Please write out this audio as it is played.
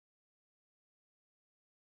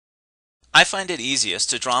I find it easiest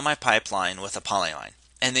to draw my pipeline with a polyline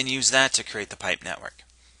and then use that to create the pipe network.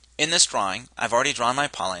 In this drawing, I've already drawn my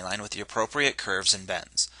polyline with the appropriate curves and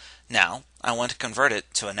bends. Now, I want to convert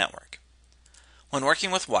it to a network. When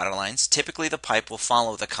working with waterlines, typically the pipe will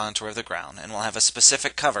follow the contour of the ground and will have a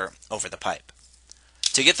specific cover over the pipe.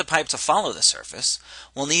 To get the pipe to follow the surface,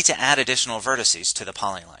 we'll need to add additional vertices to the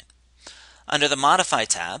polyline. Under the Modify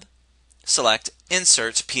tab, select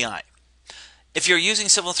Insert PI. If you're using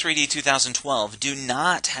Civil 3D 2012, do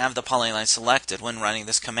not have the polyline selected when running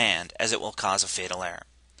this command, as it will cause a fatal error.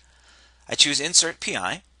 I choose Insert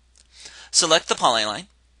PI, select the polyline.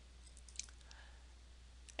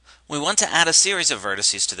 We want to add a series of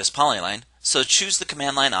vertices to this polyline, so choose the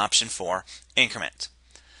command line option for Increment.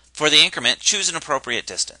 For the increment, choose an appropriate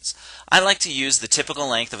distance. I like to use the typical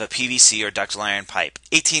length of a PVC or ductile iron pipe,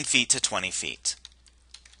 18 feet to 20 feet.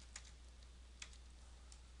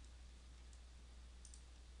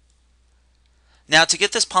 Now, to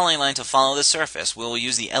get this polyline to follow the surface, we will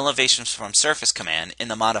use the Elevations from Surface command in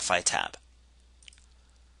the Modify tab.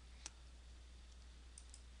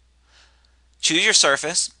 Choose your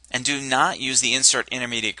surface and do not use the Insert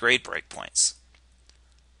Intermediate Grade breakpoints.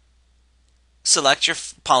 Select your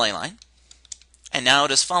polyline, and now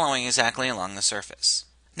it is following exactly along the surface.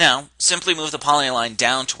 Now, simply move the polyline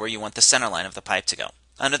down to where you want the center line of the pipe to go.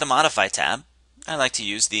 Under the Modify tab, I like to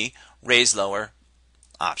use the Raise Lower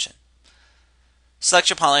option.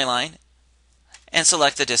 Select your polyline and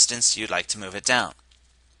select the distance you'd like to move it down.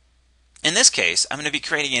 In this case, I'm going to be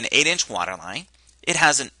creating an 8-inch waterline. It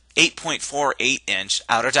has an 8.48-inch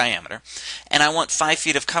outer diameter, and I want 5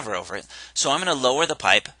 feet of cover over it, so I'm going to lower the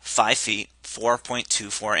pipe 5 feet,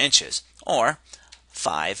 4.24 inches, or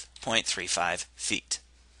 5.35 feet.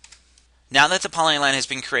 Now that the polyline has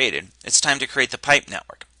been created, it's time to create the pipe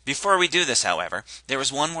network. Before we do this, however, there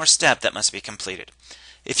is one more step that must be completed.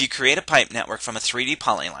 If you create a pipe network from a 3D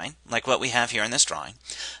polyline, like what we have here in this drawing,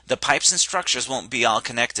 the pipes and structures won't be all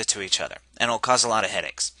connected to each other, and it will cause a lot of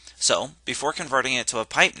headaches. So, before converting it to a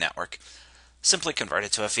pipe network, simply convert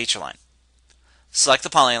it to a feature line. Select the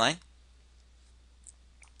polyline.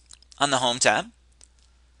 On the Home tab,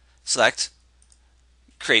 select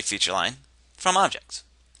Create Feature Line from Objects.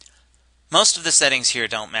 Most of the settings here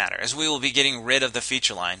don't matter, as we will be getting rid of the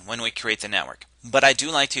feature line when we create the network, but I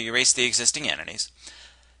do like to erase the existing entities.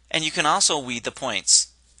 And you can also weed the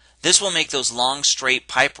points. This will make those long, straight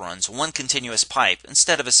pipe runs one continuous pipe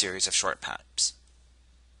instead of a series of short pipes.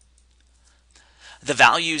 The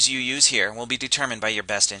values you use here will be determined by your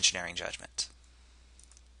best engineering judgment.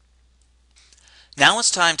 Now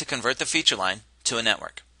it's time to convert the feature line to a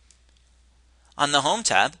network. On the Home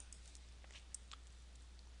tab,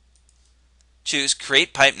 choose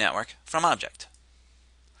Create Pipe Network from Object.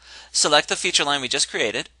 Select the feature line we just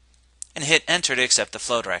created and hit Enter to accept the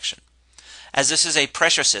flow direction. As this is a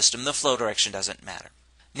pressure system, the flow direction doesn't matter.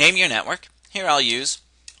 Name your network. Here I'll use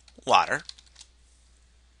Water.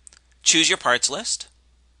 Choose your parts list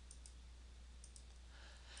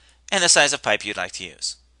and the size of pipe you'd like to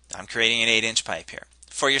use. I'm creating an 8-inch pipe here.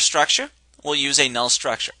 For your structure, we'll use a null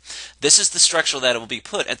structure. This is the structure that will be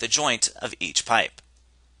put at the joint of each pipe.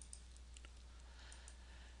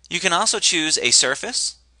 You can also choose a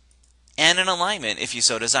surface and an alignment if you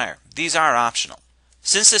so desire. These are optional.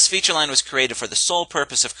 Since this feature line was created for the sole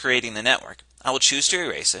purpose of creating the network, I will choose to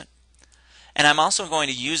erase it. And I'm also going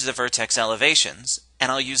to use the vertex elevations,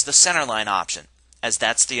 and I'll use the center line option, as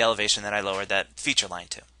that's the elevation that I lowered that feature line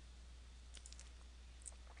to.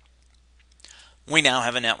 We now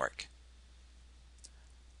have a network.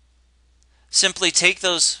 Simply take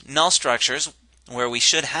those null structures where we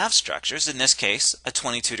should have structures, in this case a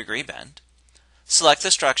 22-degree bend, select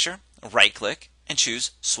the structure, right-click, and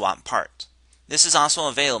choose Swap Part. This is also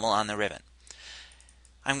available on the ribbon.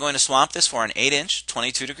 I'm going to swap this for an 8-inch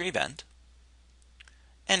 22-degree bend,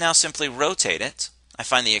 and now simply rotate it. I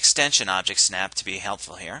find the extension object snap to be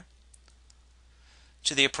helpful here,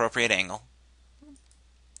 to the appropriate angle.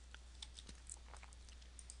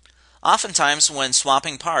 Oftentimes when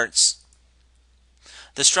swapping parts,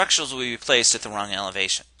 the structures will be placed at the wrong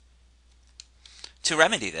elevation. To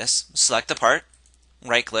remedy this, select the part,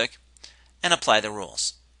 right-click, and apply the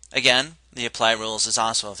rules. Again, the Apply Rules is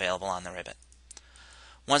also available on the ribbon.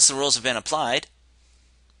 Once the rules have been applied,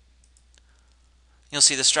 you'll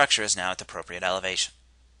see the structure is now at the appropriate elevation.